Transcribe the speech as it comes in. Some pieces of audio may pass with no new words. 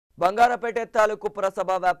ಬಂಗಾರಪೇಟೆ ತಾಲೂಕು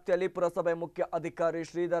ಪುರಸಭಾ ವ್ಯಾಪ್ತಿಯಲ್ಲಿ ಪುರಸಭೆ ಮುಖ್ಯ ಅಧಿಕಾರಿ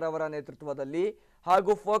ಶ್ರೀಧರ್ ಅವರ ನೇತೃತ್ವದಲ್ಲಿ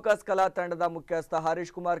ಹಾಗೂ ಫೋಕಸ್ ಕಲಾ ತಂಡದ ಮುಖ್ಯಸ್ಥ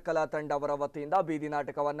ಹರೀಶ್ ಕುಮಾರ್ ಕಲಾ ತಂಡ ಅವರ ವತಿಯಿಂದ ಬೀದಿ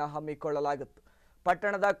ನಾಟಕವನ್ನು ಹಮ್ಮಿಕೊಳ್ಳಲಾಗಿತ್ತು.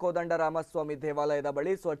 ಪಟ್ಟಣದ ಕೋದಂಡ ರಾಮಸ್ವಾಮಿ ದೇವಾಲಯದ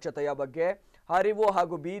ಬಳಿ ಸ್ವಚ್ಛತೆಯ ಬಗ್ಗೆ ಅರಿವು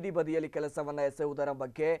ಹಾಗೂ ಬೀದಿ ಬದಿಯಲ್ಲಿ ಕೆಲಸವನ್ನು ಎಸೆಯುವುದರ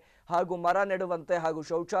ಬಗ್ಗೆ ಹಾಗೂ ಮರ ನೆಡುವಂತೆ ಹಾಗೂ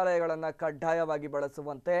ಶೌಚಾಲಯಗಳನ್ನು ಕಡ್ಡಾಯವಾಗಿ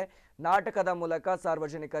ಬಳಸುವಂತೆ ನಾಟಕದ ಮೂಲಕ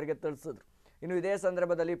ಸಾರ್ವಜನಿಕರಿಗೆ ತಿಳಿಸಿದರು. ಇನ್ನು ಇದೇ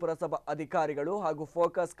ಸಂದರ್ಭದಲ್ಲಿ ಪುರಸಭಾ ಅಧಿಕಾರಿಗಳು ಹಾಗೂ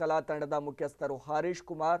ಫೋಕಸ್ ಕಲಾ ತಂಡದ ಮುಖ್ಯಸ್ಥರು ಹರೀಶ್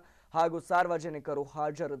ಕುಮಾರ್ ಹಾಗೂ ಸಾರ್ವಜನಿಕರು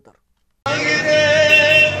ಹಾಜರಿದ್ದರು.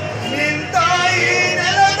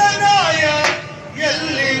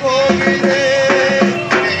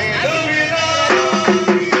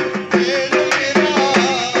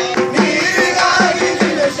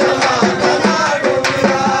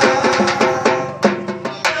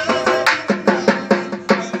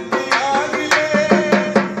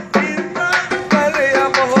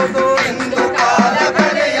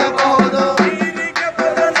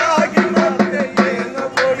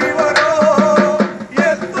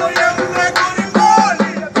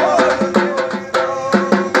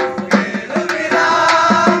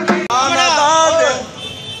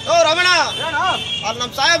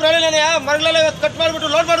 ನಮ್ಮ ಸಾಹೇಬ್ರು ಹೇಳಿನೇ ಮರಗಳೆಲ್ಲ ಇವತ್ತು ಕಟ್ ಮಾಡಿಬಿಟ್ಟು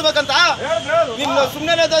ಲೋಡ್ ಮಾಡ್ಬೇಕಂತ ನಿನ್ನ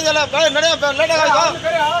ಸುಮ್ಮನೆ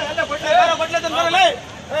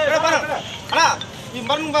ಅಣ್ಣ ಈ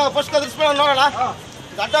ಮರನ್ ಫಸ್ಟ್ ಕದಿಸ್ಬೇಡ ನೋಡೋಣ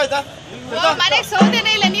ಅಡ್ಡ ಆಯ್ತಾ ಮನೆಗೆ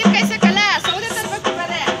ಸೌದೆನೇ ಇಲ್ಲ ನೀರು ಕಾಯ್ಸಕ್ಕಲ್ಲ ಸೌದೆ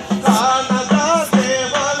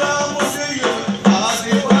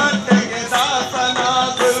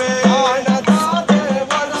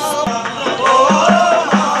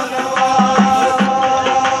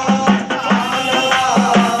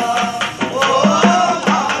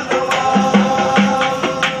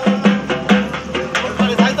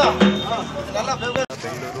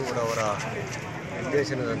ತರಬೇಕು ಅವರ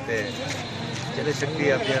ನಿರ್ದೇಶನದಂತೆ ಜಲಶಕ್ತಿ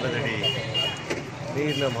ಅಭಿಯಾನದಡಿ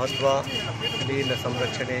ನೀರಿನ ಮಹತ್ವ, ನೀರಿನ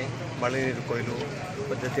ಸಂರಕ್ಷಣೆ, ಮಳೆ ನೀರು ಕೊಯ್ಲು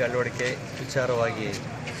ಪದ್ಧತಿ ಅಳವಡಿಕೆ ವಿಚಾರವಾಗಿ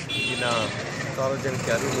ಇಲ್ಲಿನ ಸಾರ್ವಜನಿಕ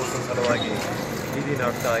ಅರಿವು ಮೂಡಿಸುವ ಸಲುವಾಗಿ ಬೀದಿ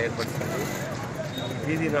ನಾಟಕ ಏರ್ಪಡಿಸಿದ್ವಿ.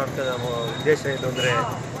 ಬೀದಿ ನಾಟಕದ ಉದ್ದೇಶ ಏನು ಅಂದರೆ,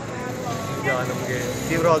 ಈಗ ನಮಗೆ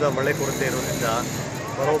ತೀವ್ರವಾದ ಮಳೆ ಕೊರತೆ ಇರೋದ್ರಿಂದ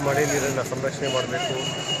ಬರೋ ಮಳೆ ನೀರನ್ನು ಸಂರಕ್ಷಣೆ ಮಾಡಬೇಕು,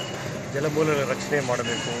 ಜಲಮೂಲಗಳ ರಕ್ಷಣೆ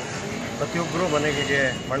ಮಾಡಬೇಕು, ಪ್ರತಿಯೊಬ್ಬರೂ ಮನೆಗೆ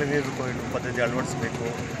ಮಳೆ ನೀರು ಕೊಯ್ಲು ಪದ್ಧತಿ ಅಳವಡಿಸಬೇಕು.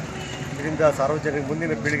 ಇದರಿಂದ ಸಾರ್ವಜನಿಕ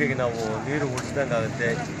ಮುಂದಿನ ಪೀಳಿಗೆಗೆ ನಾವು ನೀರು ಉಳಿಸಿದಂಗೆ ಆಗುತ್ತೆ.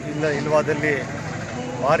 ಇಲ್ಲವಾದಲ್ಲಿ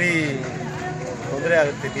ಭಾರೀ ತೊಂದರೆ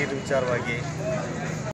ಆಗುತ್ತೆ ನೀರು ವಿಚಾರವಾಗಿ.